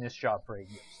shouldn't be in this job for 8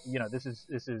 years. This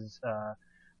is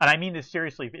and I mean this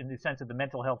seriously in the sense of the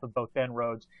mental health of both Ben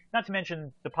Rhodes, not to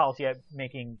mention the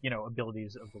policy-making,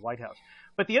 abilities of the White House.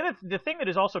 But the thing that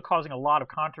is also causing a lot of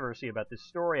controversy about this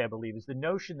story, I believe, is the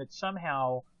notion that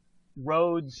somehow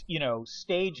Rhodes,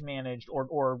 stage managed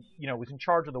or was in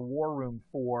charge of the war room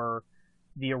for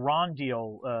the Iran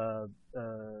deal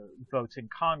votes in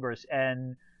Congress,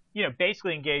 and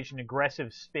basically engaged in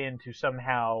aggressive spin to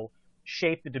somehow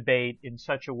shape the debate in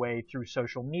such a way through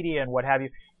social media and what have you.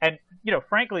 And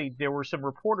frankly, there were some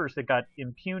reporters that got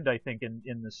impugned, I think,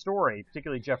 in the story,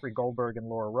 particularly Jeffrey Goldberg and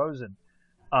Laura Rosen,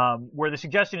 where the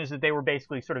suggestion is that they were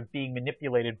basically sort of being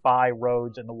manipulated by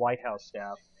Rhodes and the White House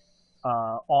staff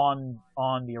on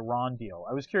the Iran deal.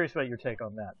 I was curious about your take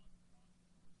on that.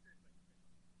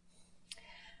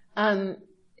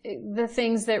 The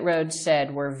things that Rhodes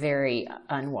said were very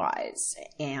unwise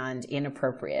and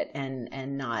inappropriate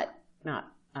and not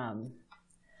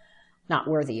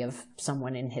worthy of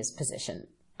someone in his position,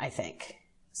 I think.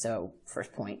 So,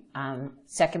 first point.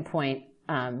 Second point,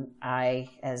 I,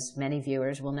 as many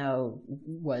viewers will know,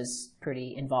 was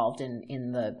pretty involved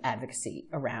in the advocacy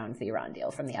around the Iran deal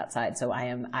from the outside. So I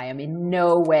am in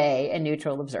no way a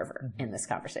neutral observer in this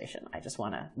conversation. I just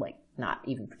want to not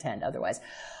even pretend otherwise.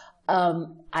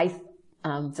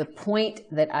 The point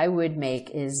that I would make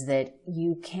is that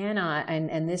you cannot,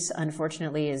 and this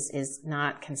unfortunately is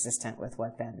not consistent with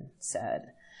what Ben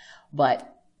said, but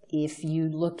if you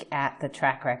look at the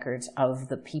track records of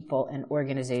the people and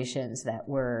organizations that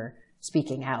were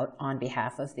speaking out on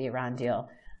behalf of the Iran deal,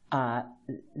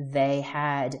 they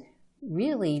had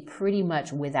really pretty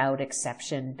much without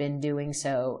exception been doing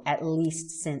so at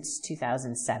least since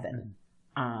 2007.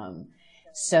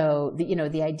 So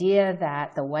the idea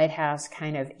that the White House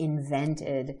kind of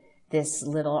invented this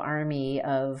little army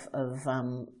of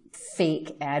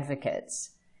fake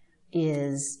advocates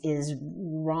is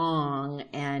wrong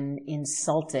and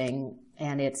insulting,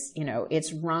 and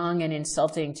it's wrong and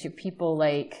insulting to people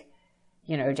like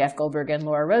Jeff Goldberg and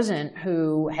Laura Rosen,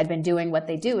 who had been doing what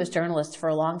they do as journalists for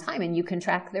a long time, and you can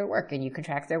track their work,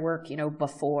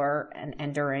 before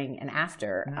and during and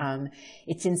after.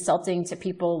 It's insulting to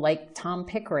people like Tom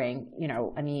Pickering.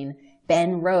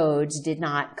 Ben Rhodes did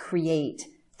not create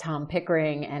Tom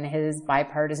Pickering and his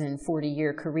bipartisan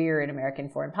 40-year career in American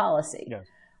foreign policy. Yes.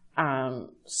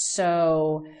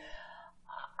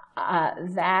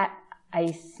 That, I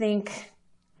think,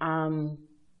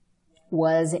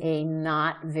 was a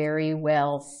not very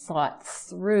well thought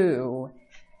through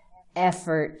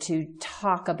effort to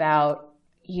talk about,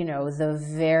 the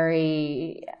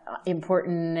very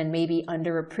important and maybe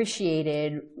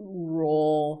underappreciated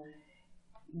role,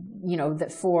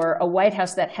 that for a White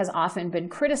House that has often been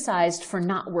criticized for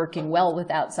not working well with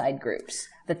outside groups.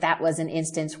 That was an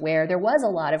instance where there was a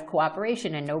lot of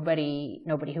cooperation, and nobody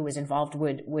who was involved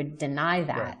would deny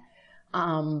that.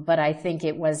 Right. But I think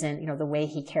it wasn't, the way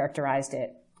he characterized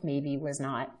it maybe was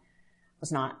not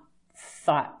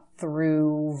thought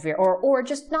through, or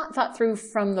just not thought through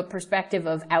from the perspective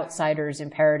of outsiders'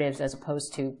 imperatives as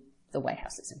opposed to the White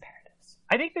House's imperatives.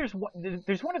 I think there's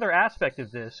one other aspect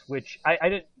of this, which I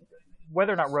didn't,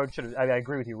 whether or not Rhodes should have, I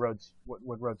agree with you,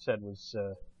 what Rhodes said was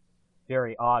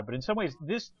very odd, but in some ways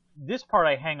this part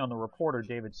I hang on the reporter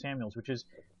David Samuels, which is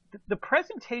the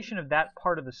presentation of that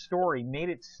part of the story made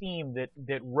it seem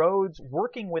that Rhodes,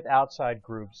 working with outside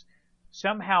groups,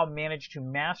 somehow managed to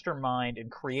mastermind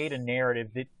and create a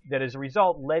narrative that as a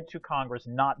result led to Congress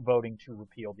not voting to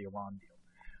repeal the Iran deal.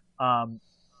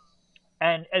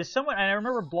 And as someone, and I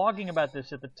remember blogging about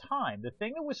this at the time, the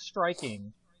thing that was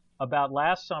striking about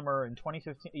last summer in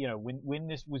 2015, when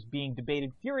this was being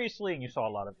debated furiously, and you saw a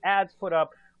lot of ads put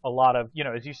up, a lot of,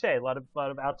 as you say, a lot of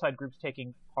outside groups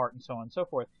taking part, and so on and so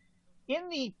forth. In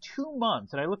the 2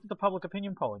 months, and I looked at the public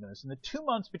opinion polling on this, in the 2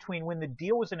 months between when the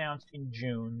deal was announced in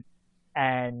June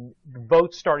and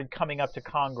votes started coming up to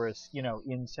Congress,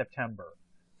 in September.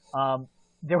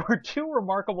 There were two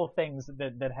remarkable things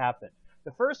that happened.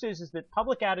 The first is that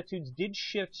public attitudes did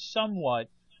shift somewhat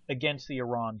against the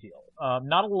Iran deal.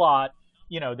 Not a lot,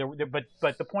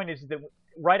 but the point is that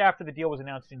right after the deal was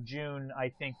announced in June, I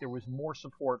think there was more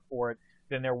support for it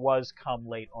than there was come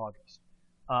late August.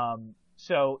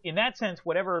 So in that sense,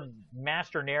 whatever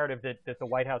master narrative that the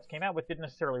White House came out with didn't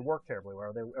necessarily work terribly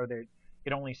well,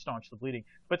 it only staunched the bleeding.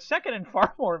 But second, and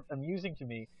far more amusing to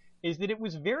me, is that it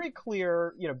was very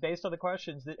clear, based on the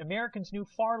questions, that Americans knew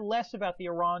far less about the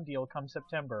Iran deal come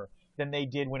September than they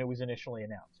did when it was initially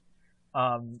announced.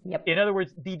 Yep. In other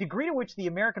words, the degree to which the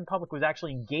American public was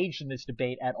actually engaged in this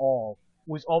debate at all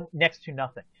was next to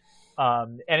nothing.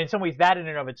 And in some ways, that in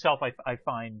and of itself, I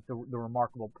find the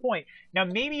remarkable point. Now,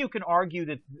 maybe you can argue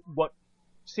that what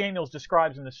Samuels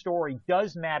describes in the story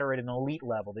does matter at an elite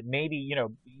level, that maybe,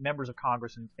 members of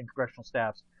Congress and congressional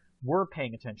staffs were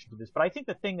paying attention to this. But I think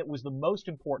the thing that was the most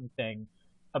important thing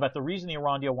about the reason the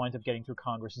Iran deal winds up getting through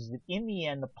Congress is that in the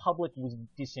end, the public was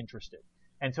disinterested.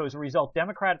 And so as a result,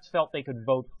 Democrats felt they could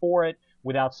vote for it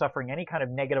without suffering any kind of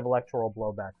negative electoral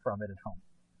blowback from it at home.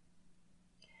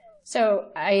 So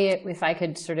if I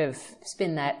could sort of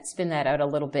spin that out a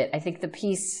little bit, I think the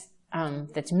piece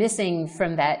that's missing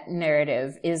from that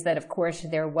narrative is that, of course,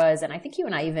 there was, and I think you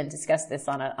and I even discussed this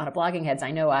on a Blogging Heads.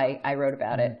 I know I wrote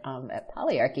about it at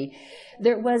Polyarchy.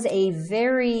 There was a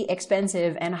very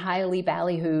expensive and highly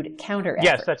ballyhooed counter effort.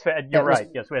 Yes, that's fair. You're right.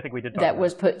 Yes, I think we did talk that about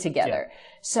was put together. Yeah.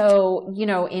 So,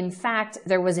 in fact,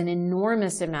 there was an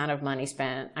enormous amount of money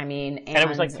spent. I mean, and it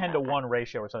was like 10-to-1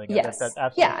 ratio or something. Yes. That's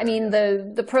absolutely yeah. I mean,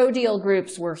 the pro-deal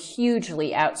groups were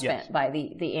hugely outspent yes. by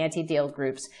the anti-deal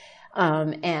groups.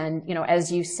 And,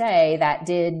 as you say, that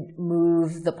did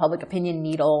move the public opinion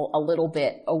needle a little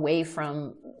bit away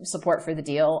from support for the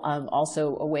deal,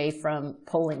 also away from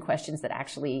polling questions that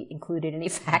actually included any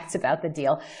facts about the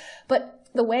deal. But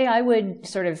the way I would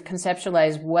sort of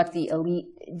conceptualize what the elite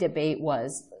debate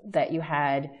was, that you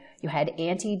had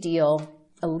anti-deal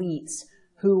elites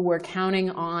who were counting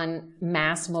on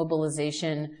mass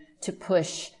mobilization to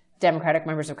push Democratic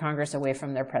members of Congress away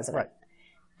from their president. Right.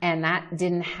 And that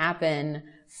didn't happen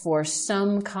for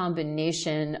some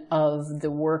combination of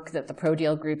the work that the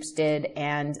pro-deal groups did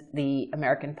and the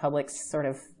American public's sort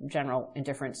of general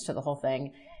indifference to the whole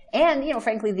thing. And,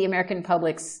 frankly, the American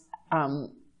public's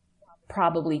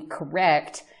probably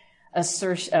correct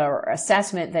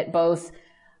assessment that both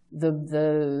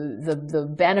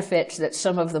the benefits that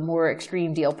some of the more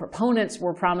extreme deal proponents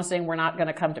were promising were not going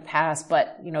to come to pass,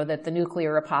 but that the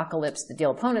nuclear apocalypse the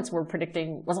deal opponents were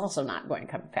predicting was also not going to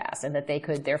come to pass, and that they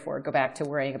could therefore go back to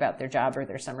worrying about their job or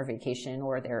their summer vacation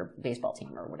or their baseball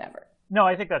team or whatever. No,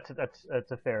 I think that's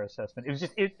a fair assessment. It was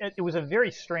just it was a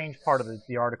very strange part of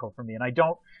the article for me, and I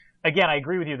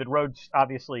agree with you that Rhodes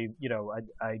obviously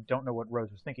I don't know what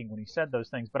Rhodes was thinking when he said those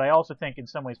things, but I also think in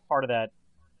some ways part of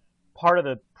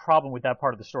the problem with that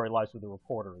part of the story lies with the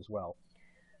reporter as well.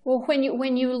 Well,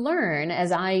 when you learn,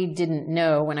 as I didn't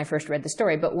know when I first read the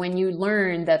story, but when you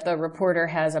learn that the reporter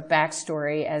has a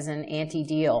backstory as an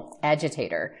anti-deal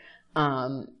agitator,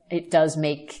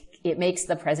 it makes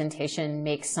the presentation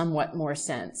make somewhat more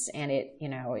sense, and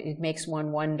it makes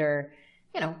one wonder.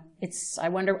 I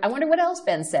wonder what else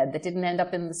Ben said that didn't end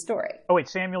up in the story. Oh wait,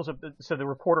 so the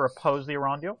reporter opposed the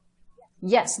Iran deal?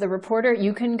 Yes, the reporter,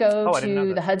 you can go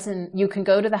to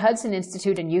the Hudson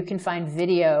Institute and you can find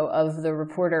video of the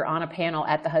reporter on a panel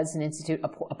at the Hudson Institute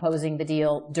opposing the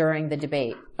deal during the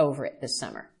debate over it this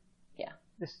summer. Yeah.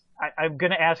 I'm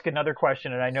going to ask another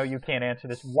question, and I know you can't answer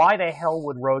this. Why the hell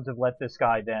would Rhodes have let this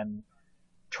guy then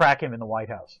track him in the White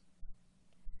House?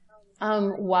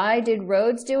 Why did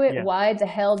Rhodes do it? Yeah. Why the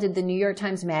hell did the New York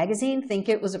Times Magazine think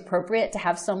it was appropriate to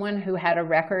have someone who had a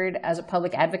record as a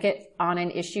public advocate on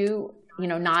an issue,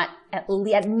 not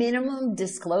at minimum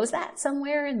disclose that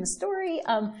somewhere in the story?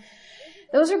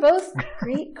 Those are both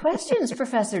great questions,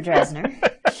 Professor Dresner.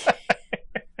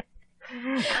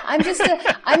 I'm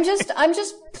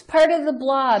just part of the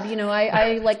blob.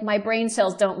 I like my brain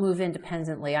cells don't move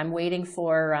independently. I'm waiting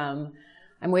for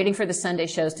the Sunday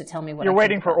shows to tell me what. You're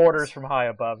waiting for orders from high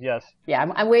above, yes.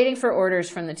 Yeah, I'm waiting for orders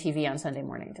from the TV on Sunday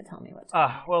morning to tell me what's going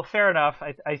on. Well, fair enough.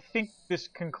 I think this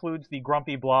concludes the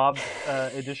Grumpy Blob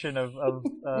edition of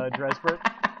Dresbert.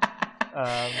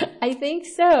 I think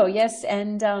so, yes,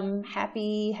 and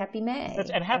happy May.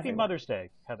 And happy Mother's Day,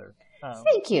 Heather.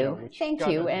 Thank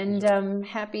you, and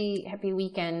happy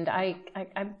weekend. I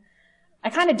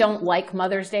kind of don't like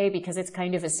Mother's Day because it's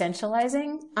kind of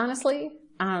essentializing, honestly.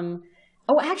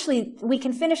 Oh, actually, we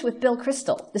can finish with Bill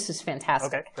Kristol. This is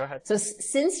fantastic. Okay, go ahead. So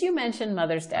since you mentioned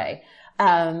Mother's Day,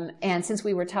 and since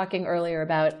we were talking earlier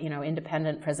about,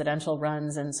 independent presidential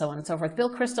runs and so on and so forth, Bill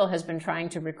Kristol has been trying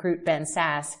to recruit Ben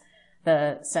Sasse,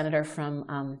 the senator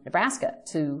from Nebraska,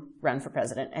 to run for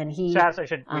president. And Sasse, we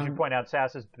should point out,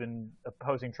 Sasse has been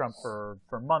opposing Trump for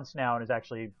months now and has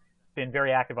actually been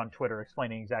very active on Twitter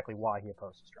explaining exactly why he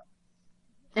opposes Trump.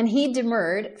 And he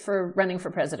demurred for running for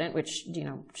president, which,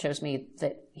 shows me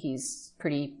that he's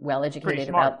pretty well educated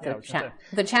about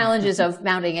the challenges of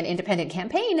mounting an independent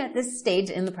campaign at this stage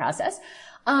in the process.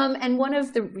 And one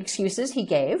of the excuses he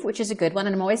gave, which is a good one,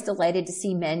 and I'm always delighted to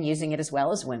see men using it as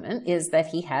well as women, is that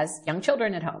he has young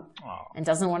children at home and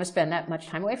doesn't want to spend that much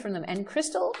time away from them. And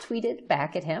Kristol tweeted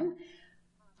back at him,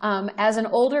 as an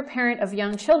older parent of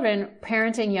young children,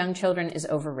 parenting young children is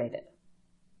overrated.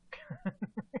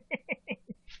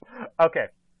 Okay.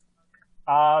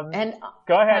 Go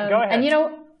ahead. And you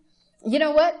know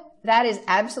what? That is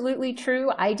absolutely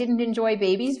true. I didn't enjoy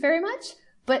babies very much,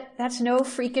 but that's no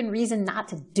freaking reason not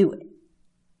to do it.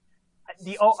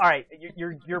 All right.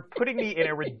 You're putting me in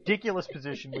a ridiculous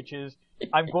position, which is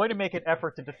I'm going to make an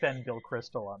effort to defend Bill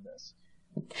Kristol on this.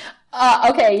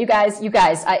 Okay, you guys,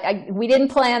 we didn't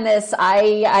plan this.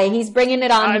 He's bringing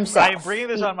it on himself. I'm bringing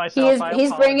this on myself.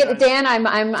 He's bringing it, Dan.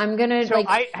 I'm gonna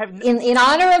in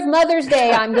honor of Mother's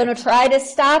Day, I'm gonna try to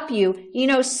stop you.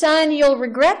 Son, you'll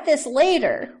regret this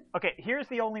later. Okay, here's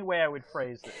the only way I would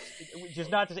phrase this, which is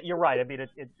not to say you're right. I mean,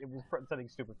 it was something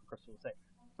stupid for Kristol to say,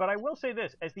 but I will say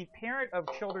this: as the parent of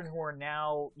children who are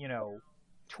now,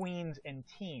 tweens and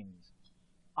teens,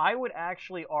 I would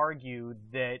actually argue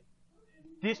that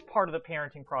this part of the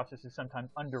parenting process is sometimes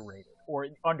underrated or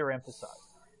underemphasized.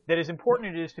 That as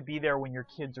important it is to be there when your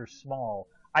kids are small,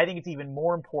 I think it's even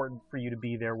more important for you to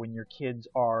be there when your kids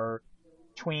are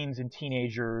tweens and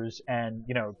teenagers and,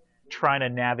 trying to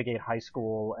navigate high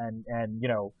school and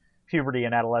puberty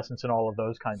and adolescence and all of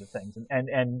those kinds of things.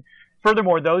 And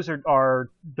furthermore, those are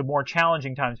the more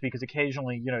challenging times because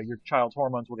occasionally, your child's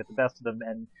hormones will get the best of them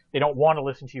and they don't want to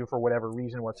listen to you for whatever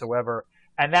reason whatsoever.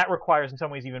 And that requires, in some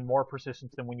ways, even more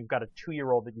persistence than when you've got a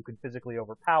 2-year-old that you can physically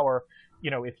overpower,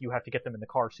 if you have to get them in the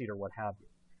car seat or what have you.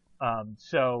 I'm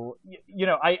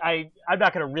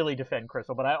not going to really defend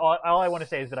Kristol, but all I want to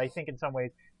say is that I think in some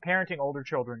ways parenting older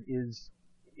children is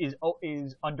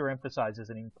underemphasized as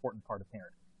an important part of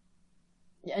parenting.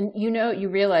 And you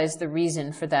realize the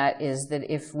reason for that is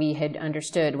that if we had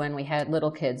understood when we had little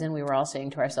kids and we were all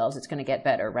saying to ourselves, it's going to get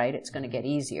better, right? It's going to get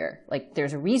easier. Like,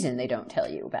 there's a reason they don't tell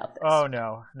you about this. Oh,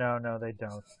 no, they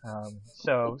don't.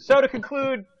 So to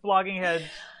conclude, Blogging Heads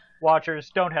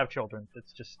watchers, don't have children.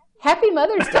 It's just... Happy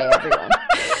Mother's Day, everyone.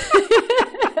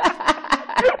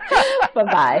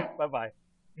 Bye-bye. Bye-bye.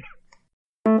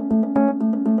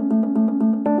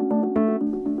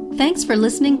 Thanks for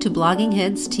listening to Blogging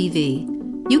Heads TV.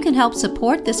 You can help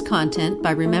support this content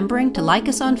by remembering to like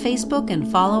us on Facebook and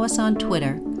follow us on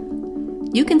Twitter.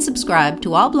 You can subscribe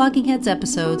to all Blogging Heads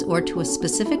episodes or to a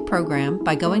specific program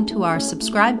by going to our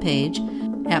subscribe page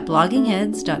at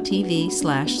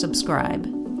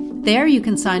bloggingheads.tv/subscribe. There you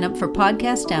can sign up for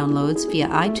podcast downloads via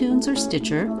iTunes or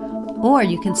Stitcher, or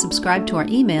you can subscribe to our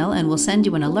email and we'll send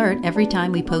you an alert every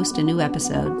time we post a new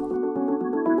episode.